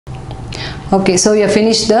Okay, so you have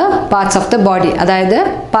finished the parts of the body. അതായത്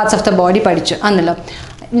parts of the body പഠിച്ചു ആണല്ലോ.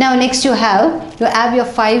 Now next you have your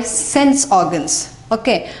 5 sense organs.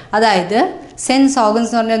 Okay, അതായത് sense organs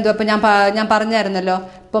എന്ന് പറഞ്ഞാൽ എന്തോ, ഇപ്പോൾ ഞാൻ പറഞ്ഞായിരുന്നല്ലോ,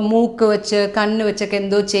 ഇപ്പോൾ മൂക്ക് വെച്ച് കണ്ണ് വെച്ചൊക്കെ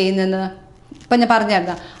എന്തോ ചെയ്യുന്നതെന്ന് ഇപ്പം ഞാൻ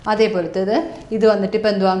പറഞ്ഞായിരുന്നു. അതേപോലത്തേത് ഇത് വന്നിട്ട്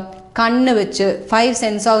ഇപ്പോൾ എന്തുവാ, കണ്ണ് വെച്ച് 5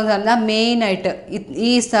 സെൻസ് ഓർഗൻസ് പറഞ്ഞാൽ മെയിനായിട്ട്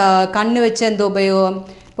ഈ കണ്ണ് വെച്ച് എന്തോ ഉപയോഗം,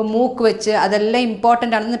 ഇപ്പോൾ മൂക്ക് വെച്ച് അതെല്ലാം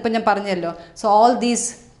ഇമ്പോർട്ടൻ്റ് ആണെന്ന് ഇപ്പം ഞാൻ പറഞ്ഞല്ലോ. So all these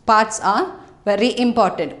parts are very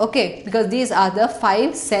important, okay, because these are the 5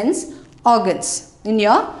 sense organs in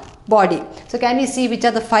your body. So can we see which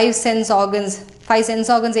are the 5 sense organs? 5 sense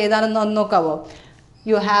organs ഏതാണെന്ന് ഒന്ന് നോക്കാവോ?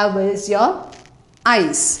 You have is your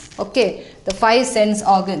eyes, okay, the 5 sense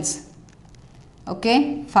organs, okay,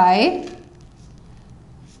 5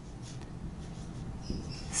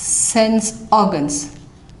 sense organs.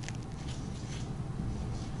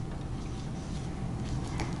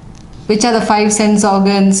 Which are the 5 sense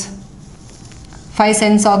organs? 5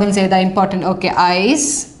 sense organs are important. Okay, eyes,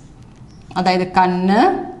 അതായത് കണ്ണ്,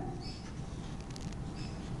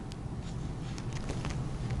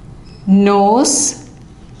 nose,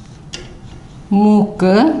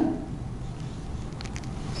 മൂക്ക്,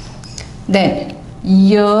 then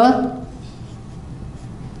ear,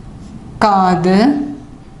 കാത്,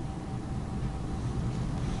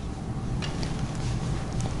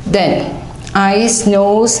 then eyes,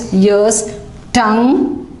 nose, ears, tongue,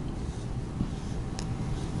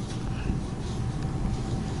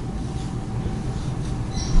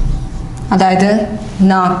 അതായത്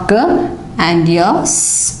നാക്ക്, and your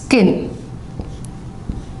skin.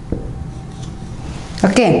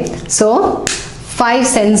 Okay, so 5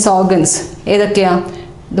 sense organs ഏതൊക്കെയാ?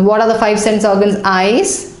 What are the 5 sense organs?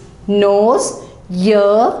 Eyes, nose,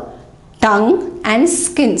 ear, tongue and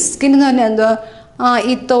skin. Skin എന്ന് പറഞ്ഞാൽ എന്തുവാ?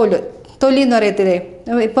 ഈ തൊലി എന്ന് പറയത്തില്ലേ,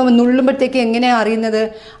 ഇപ്പം നുള്ളുമ്പോഴത്തേക്ക് എങ്ങനെയാണ് അറിയുന്നത്?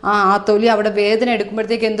 ആ തൊലി അവിടെ വേദന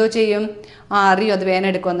എടുക്കുമ്പോഴത്തേക്ക് എന്തോ ചെയ്യും? അറിയും അത് വേദന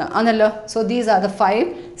എടുക്കുമെന്ന് ആണല്ലോ. So these are the 5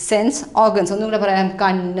 sense organs. ഒന്നും കൂടെ പറയാം.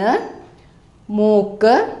 കണ്ണ്,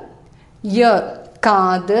 മൂക്ക്, ഇയർ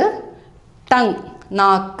കാത്, ടങ്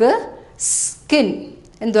നാക്ക്, സ്കിൻ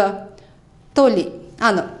എന്തുവാ? തൊലി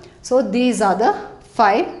ആണ്. So these are the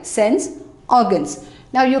 5 sense organs.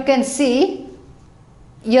 Now you can see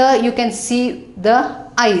here, you can see the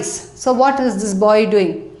eyes. So what is this boy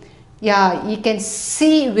doing? Yeah, you can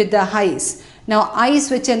see with the eyes. Now eyes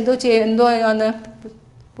which endo ആണ്,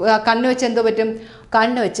 കണ്ണ് വെച്ച് എന്തോ പറ്റും?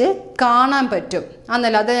 കണ്ണ് വെച്ച് കാണാൻ പറ്റും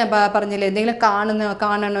ആണല്ലോ. അത് ഞാൻ പറഞ്ഞില്ലേ, എന്തെങ്കിലും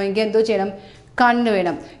കാണണമെങ്കിൽ എന്തോ ചെയ്യണം? കണ്ണ്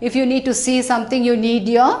വേണം. If you need to see something, you need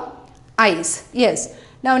your eyes. Yes.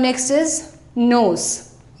 Now next is nose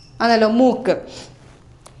ആണല്ലോ, മൂക്ക്.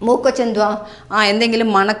 മൂക്ക് വെച്ച് എന്തുവാ? എന്തെങ്കിലും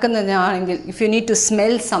മണക്കുന്നതാണെങ്കിൽ, if you need to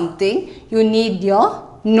smell something, you need your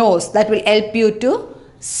nose. That will help you to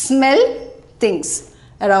smell things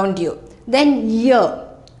around you. Then ear,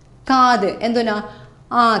 കാത് എന്തുവാ?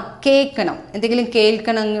 കേൾക്കണം, എന്തെങ്കിലും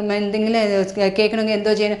കേൾക്കണം, എന്തെങ്കിലും കേൾക്കണമെങ്കിൽ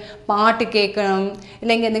എന്തോ ചെയ്യണം? പാട്ട് കേൾക്കണം,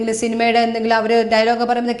 ഇല്ലെങ്കിൽ എന്തെങ്കിലും സിനിമയുടെ എന്തെങ്കിലും അവർ ഡയലോഗ്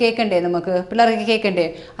പറയുന്നത് കേൾക്കണ്ടേ? നമുക്ക് പിള്ളേർക്ക് കേൾക്കണ്ടേ?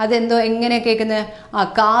 അതെന്തോ എങ്ങനെ കേൾക്കുന്നത്?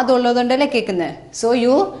 കാതുള്ളതുകൊണ്ടല്ലേ കേൾക്കുന്നത്. So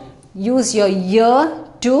you use your ear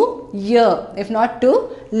to hear, if not to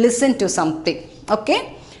listen to something. Okay,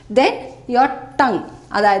 then your tongue,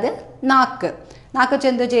 അതായത് നാക്ക്. നാക്ക് വെച്ച്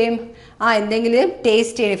എന്തോ ചെയ്യും? എന്തെങ്കിലും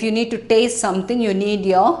ടേസ്റ്റ് ചെയ്യും. If you need to taste something, you need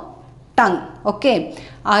your tongue. Okay,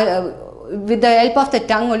 with the help of the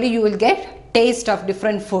tongue only you will get taste of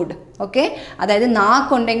different food. Okay, അതായത്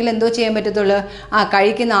നാക്കുണ്ടെങ്കിൽ എന്തോ ചെയ്യാൻ പറ്റത്തുള്ളൂ?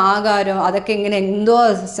 കഴിക്കുന്ന ആഹാരം അതൊക്കെ ഇങ്ങനെ എന്തോ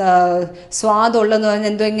സ്വാദുള്ളതെന്ന്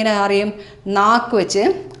പറഞ്ഞാൽ എന്തോ ഇങ്ങനെ അറിയും? നാക്ക് വെച്ച്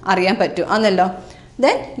അറിയാൻ പറ്റും ആണല്ലോ.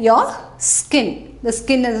 Then your skin. The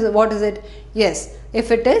skin is what is it? Yes, if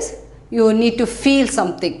it is you need to feel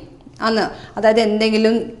something ആണ്. അതായത്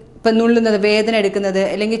എന്തെങ്കിലും ഇപ്പം നുള്ളുന്നത്, വേദന എടുക്കുന്നത്,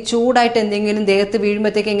 അല്ലെങ്കിൽ ചൂടായിട്ട് എന്തെങ്കിലും ദേഹത്ത്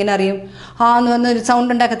വീഴുമ്പോഴത്തേക്ക് എങ്ങനെ അറിയും? എന്ന് പറഞ്ഞൊരു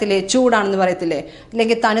സൗണ്ട് ഉണ്ടാക്കത്തില്ലേ? ചൂടാണെന്ന് പറയത്തില്ലേ?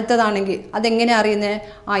 അല്ലെങ്കിൽ തണുത്തതാണെങ്കിൽ അതെങ്ങനെ അറിയുന്നത്?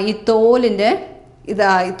 ഈ തോലിൻ്റെ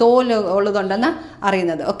തോല് ഉള്ളതുണ്ടെന്ന്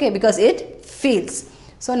അറിയുന്നത്. Okay, because it feels.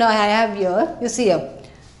 So no I have your, U C യോ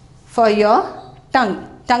ഫോർ യുവർ ടങ്.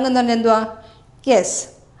 ടങ് എന്ന് പറഞ്ഞാൽ എന്തുവാ? യെസ്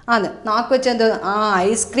ആണ്. നാക്ക് വെച്ച് എന്തോ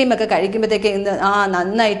ഐസ്ക്രീമൊക്കെ കഴിക്കുമ്പോഴത്തേക്ക്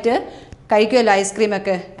നന്നായിട്ട് കഴിക്കുമല്ലോ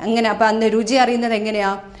ഐസ്ക്രീമൊക്കെ. അങ്ങനെ അപ്പം അന്ന് രുചി അറിയുന്നത്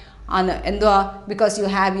എങ്ങനെയാണ്? എന്തുവാ? because you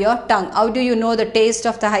have your tongue. How do you know the taste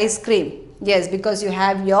of the ice cream? Yes, because you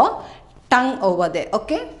have your tongue over there.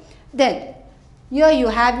 Okay, then here you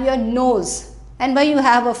have your nose. And why you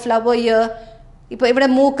have a flower here? ഇപ്പോൾ ഇവിടെ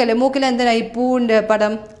മൂക്കല്ലേ, മൂക്കിൽ എന്തിനാ ഈ പൂവിൻ്റെ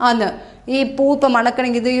പടം ആണ്? ഈ പൂ ഇപ്പം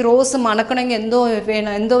മണക്കണമെങ്കിൽ, ഇത് ഈ റോസ് മണക്കണമെങ്കിൽ എന്തോ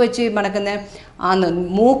വേണം? എന്തോ വെച്ച് മണക്കുന്നത്?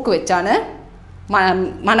 മൂക്ക് വെച്ചാണ്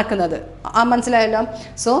മണക്കുന്നത്. മനസ്സിലായല്ലോ?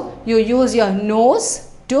 So you use your nose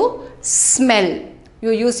to smell.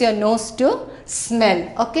 You use your nose to smell.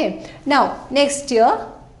 Okay, now next here,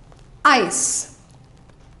 eyes.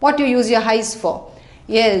 What you use your eyes for?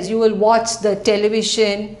 Yes, you will watch the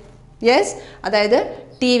television. Yes, അതായത്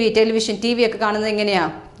television ഒക്കെ കാണുന്നത് എങ്ങനെയാ?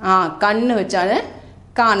 കണ്ണ് വെച്ചാണ്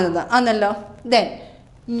കാണുന്നത് ആണല്ലോ. Then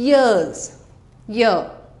ears, ear.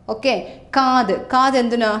 Okay, കാത്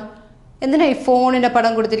എന്തിനാ ഈ ഫോണിൻ്റെ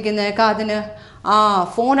പടം കൊടുത്തിരിക്കുന്നത് കാതിന്?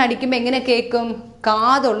 ഫോൺ അടിക്കുമ്പോൾ എങ്ങനെ കേൾക്കും?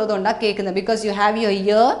 കാതുള്ളതുകൊണ്ടാണ് കേൾക്കുന്നത്. Because you have your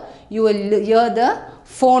year, you will hear the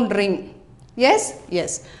phone ring.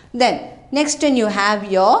 Yes. Then next one you have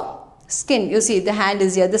your skin. You see the hand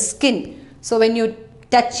is here, the skin. So when you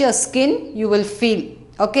touch your skin, you will feel.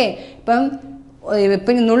 Okay,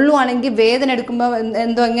 ഇപ്പം നുള്ളുവാണെങ്കിൽ വേദന എടുക്കുമ്പോൾ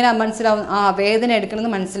എങ്ങനെയാ മനസ്സിലാവും? വേദന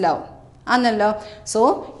എടുക്കണമെന്ന് മനസ്സിലാവും ആണല്ലോ. So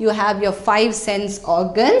you have your 5 sense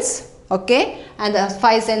organs. Okay, and the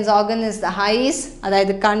 5 sense organ is the eyes,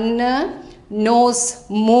 അതായത് കണ്ണ്, nose,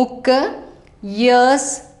 മൂക്ക്, ears,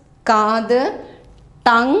 കാത്,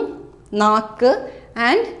 tongue, നാക്ക്,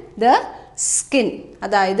 and the skin,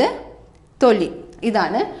 അതായത് തൊലി.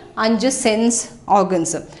 ഇതാണ് 5 സെൻസ്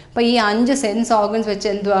ഓർഗൻസ്. അപ്പോൾ ഈ 5 സെൻസ് ഓർഗൻസ് വെച്ച്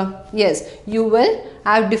എന്തുവാ? Yes, you will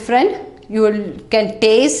have different, you will can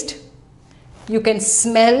taste, you can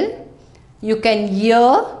smell, you can hear,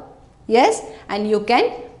 yes, and you can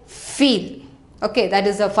feel. Okay, that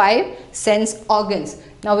is the 5 sense organs.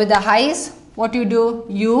 Now with the eyes, what you do?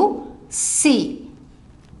 You see.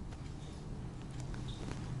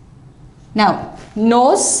 Now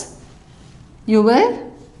nose, you will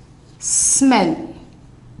smell.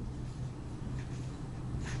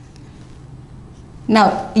 Now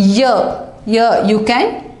ear, you can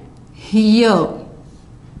hear.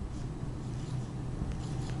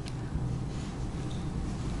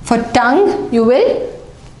 For tongue, you will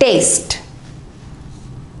taste.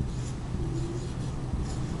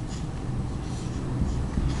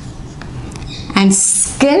 And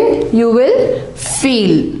skin, you will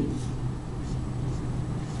feel.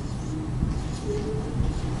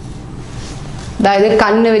 അതായത്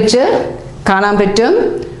കണ്ണ് വെച്ച് കാണാൻ പറ്റും,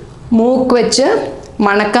 മൂക്ക് വെച്ച്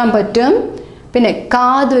മണക്കാൻ പറ്റും, പിന്നെ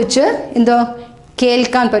കാത് വെച്ച്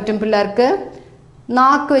കേൾക്കാൻ പറ്റും പിള്ളേർക്ക്,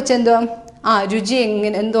 നാക്ക് വെച്ച് രുചി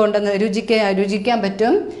എന്തുകൊണ്ടെന്ന് രുചിക്കാൻ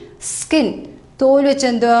പറ്റും, സ്കിൻ തോൽ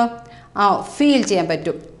വെച്ച് ഫീൽ ചെയ്യാൻ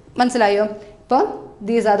പറ്റും. മനസ്സിലായോ? ഇപ്പോൾ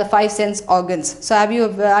these are the 5 sense organs. So have you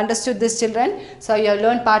understood this, children? So you have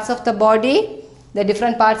learned parts of the body, the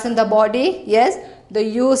different parts in the body, yes, the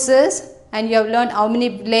uses, and you have learned how many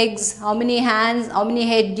legs, how many hands, how many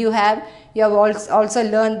head you have. You have also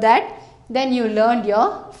learned that. Then you learned your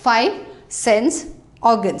 5 sense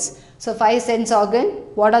organs. So 5 sense organ,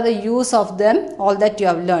 what are the use of them? All that you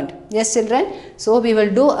have learned. Yes, children? So we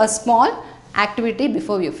will do a small activity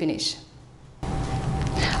before we finish.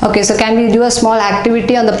 Okay, so can we do a small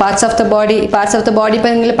activity on the parts of the body? Parts of the body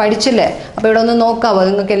ഇപ്പോൾ നിങ്ങൾ പഠിച്ചില്ലേ? അപ്പോൾ ഇവിടെ ഒന്ന് നോക്കാവോ?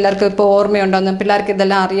 നിങ്ങൾക്ക് എല്ലാവർക്കും ഇപ്പോൾ ഓർമ്മയുണ്ടോന്ന്, പിള്ളേർക്ക്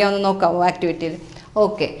ഇതെല്ലാം അറിയാമെന്ന് നോക്കാവോ ആക്ടിവിറ്റിയിൽ?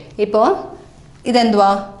 ഓക്കെ, ഇപ്പോൾ ഇതെന്തുവാ?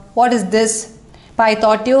 What is this? ഇപ്പോൾ ഐ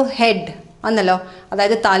തോട്ട് യു ഹെഡ് ആണല്ലോ,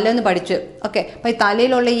 അതായത് തലെന്ന് പഠിച്ചു. ഓക്കെ, അപ്പോൾ ഈ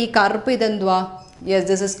തലയിലുള്ള ഈ കറുപ്പ് ഇതെന്തുവാ? Yes,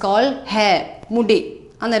 this is called hair, മുടി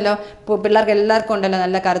ആണല്ലോ. ഇപ്പോൾ പിള്ളേർക്ക് എല്ലാവർക്കും ഉണ്ടല്ലോ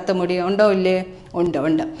നല്ല കറുത്ത മുടി, ഉണ്ടോ ഇല്ലേ?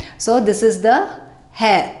 ഉണ്ട്. So this is the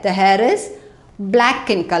hair. The hair is black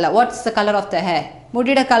in color. What's the color of the hair?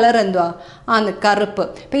 മുടിയുടെ കളർ എന്തുവാ? കറുപ്പ്.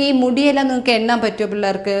 അപ്പോൾ ഈ മുടിയെല്ലാം നിങ്ങൾക്ക് എണ്ണാൻ പറ്റുമോ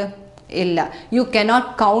പിള്ളേർക്ക്? ഇല്ല. You cannot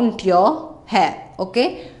count your hair. Okay?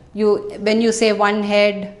 When you say 1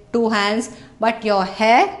 head, 2 hands, but your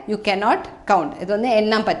hair you cannot count. ഇതൊന്നും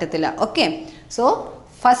എണ്ണാൻ പറ്റത്തില്ല. Okay? So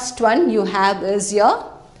first one you have is your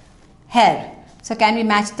hair. So can we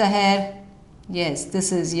match the hair? Yes, this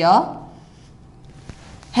is your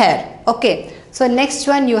hair. Okay. So next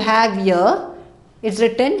one you have here, it's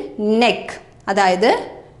written neck. അതായത്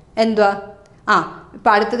എന്തുവാ? ഇപ്പം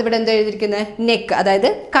അടുത്തത് ഇവിടെ എന്താ എഴുതിയിരിക്കുന്നത്? നെക്ക്, അതായത്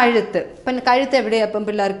കഴുത്ത്. ഇപ്പം കഴുത്ത് എവിടെയാണ് അപ്പം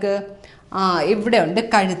പിള്ളേർക്ക്? ഇവിടെ ഉണ്ട്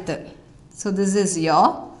കഴുത്ത്. So this is your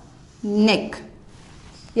neck.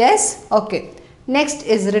 Yes, okay. Next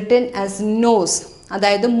is written as nose,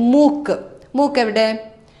 അതായത് മൂക്ക്. മൂക്ക് എവിടെ?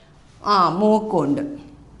 മൂക്കുണ്ട്.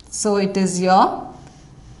 So it is your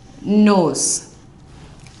nose.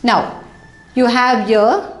 Now you have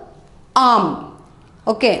your am.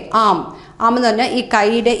 Okay, ആം എന്ന് പറഞ്ഞാൽ ഈ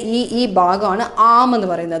കൈയുടെ ഈ ഭാഗമാണ് ആം എന്ന്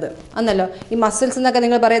പറയുന്നത് എന്നല്ലോ. ഈ മസിൽസ് എന്നൊക്കെ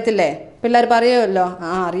നിങ്ങൾ പറയത്തില്ലേ? പിള്ളേർ പറയുമല്ലോ.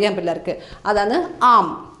 അറിയാം പിള്ളേർക്ക്. അതാണ് ആം.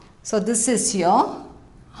 So this is your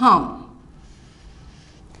am.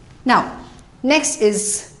 Now next is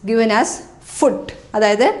given as foot,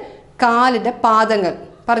 അതായത് കാലിൻ്റെ പാദങ്ങൾ.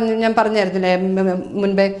 ഞാൻ പറഞ്ഞായിരുന്നില്ലേ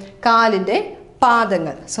മുൻപേ? കാലിൻ്റെ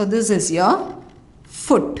പാദങ്ങൾ. So this is your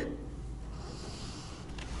foot.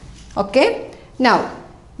 Okay, now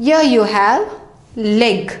here you have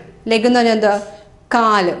leg. Leg എന്ന് പറഞ്ഞാൽ എന്താ?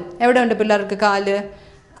 കാല്. എവിടെ ഉണ്ട് പിള്ളേർക്ക് കാല്?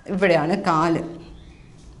 ഇവിടെയാണ് കാല്.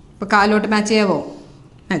 അപ്പോൾ കാലോട്ട് മാച്ച് ചെയ്യാവോ?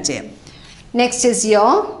 മാച്ച് ചെയ്യാം. നെക്സ്റ്റ് ഇസ്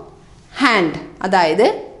യോർ ഹാൻഡ്, അതായത്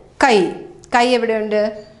കൈ. കൈ എവിടെയുണ്ട്?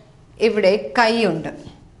 ഇവിടെ കൈ ഉണ്ട്.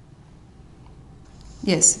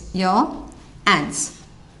 Yes, your hands.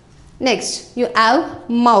 Next you have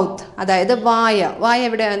mouth, അതായത് വായ. വായ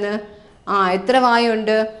എവിടെയാണ്? എത്ര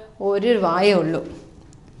വായുണ്ട്? ഒരു വായ ഉള്ളൂ.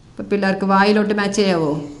 അപ്പോൾ പിള്ളേർക്ക് വായിലോട്ട് മാച്ച്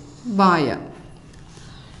ചെയ്യാവോ? വായ.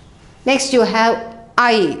 Next you have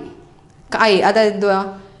I. I അതായത് എന്തുവാ?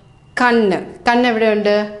 കണ്ണ്. കണ്ണ്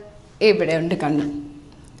എവിടെയുണ്ട്? ഇവിടെയുണ്ട് കണ്ണ്.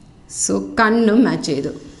 സോ കണ്ണും മാച്ച്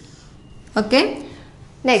ചെയ്തു. Okay.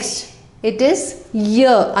 Next it is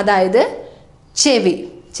here, അതായത് ചെവി.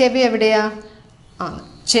 ചെവി എവിടെയാ?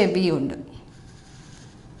 ചെവിയുണ്ട്.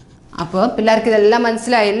 അപ്പോൾ പിള്ളേർക്ക് ഇതെല്ലാം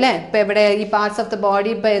മനസ്സിലായില്ലേ? ഇപ്പോൾ എവിടെ ഈ പാർട്സ് ഓഫ് ദ ബോഡി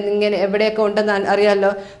ഇപ്പോൾ ഇങ്ങനെ എവിടെയൊക്കെ ഉണ്ടെന്ന്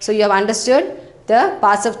അറിയാമല്ലോ. So you have understood the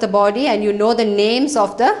parts of the body and you know the names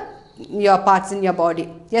of your parts in your body.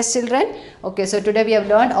 Yes children? Okay, so today we have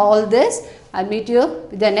learned all this. I'll meet you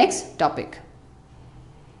with the next topic.